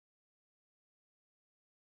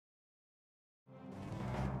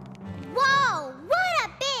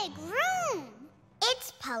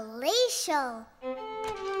palatial.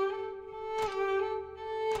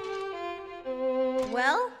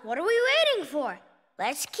 Well, what are we waiting for?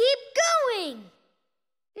 Let's keep going.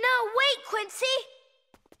 No, wait, Quincy.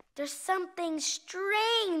 There's something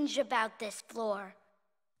strange about this floor.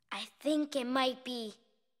 I think it might be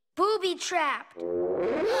booby-trapped.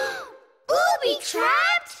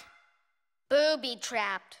 Booby-trapped?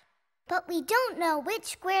 Booby-trapped. But we don't know which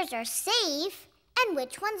squares are safe and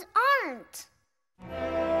which ones aren't.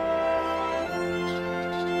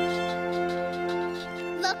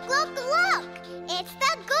 Look, look, look! It's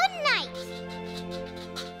the good night!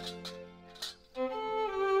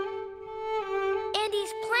 And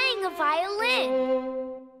he's playing a violin.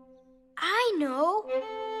 I know.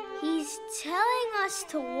 He's telling us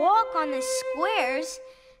to walk on the squares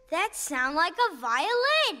that sound like a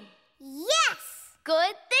violin. Yes!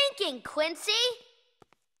 Good thinking, Quincy.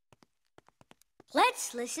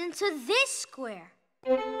 Let's listen to this square.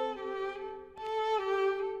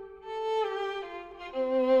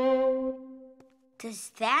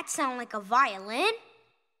 Does that sound like a violin?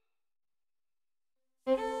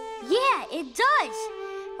 Yeah, it does.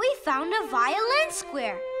 We found a violin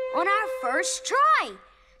square on our first try.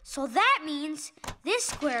 So that means this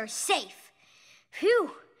square is safe.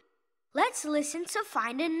 Phew. Let's listen to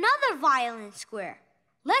find another violin square.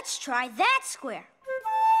 Let's try that square.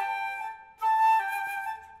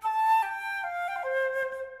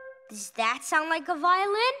 Does that sound like a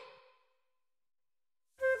violin?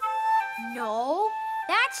 No,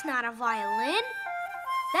 that's not a violin.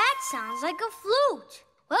 That sounds like a flute.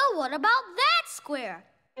 Well, what about that square?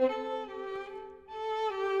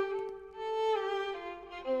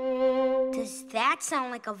 Does that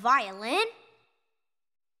sound like a violin?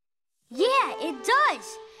 Yeah, it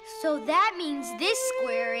does. So that means this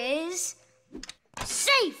square is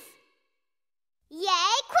safe.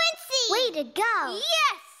 Yay, Quincy! Way to go!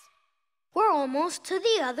 Yes! We're almost to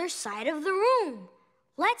the other side of the room.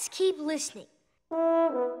 Let's keep listening.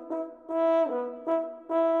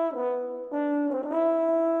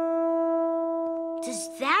 Does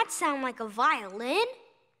that sound like a violin?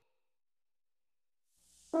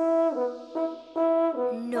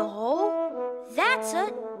 No, that's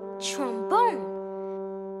a trombone.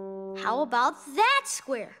 How about that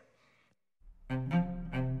square?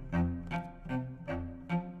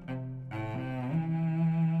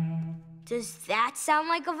 Does that sound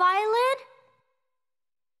like a violin?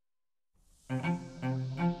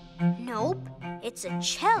 Nope, it's a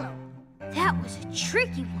cello. That was a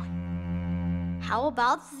tricky one. How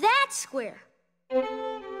about that square?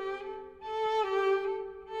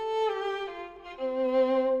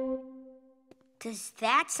 Does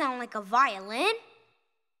that sound like a violin?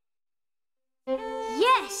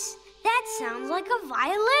 Yes, that sounds like a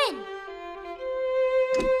violin.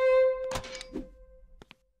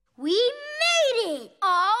 We made it!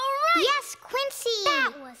 All right! Yes, Quincy!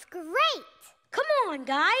 That was great! Come on,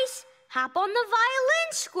 guys. Hop on the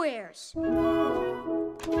violin squares.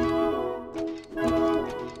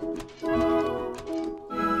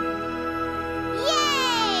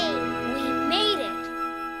 Yay! We made it.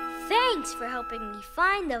 Thanks for helping me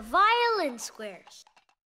find the violin squares.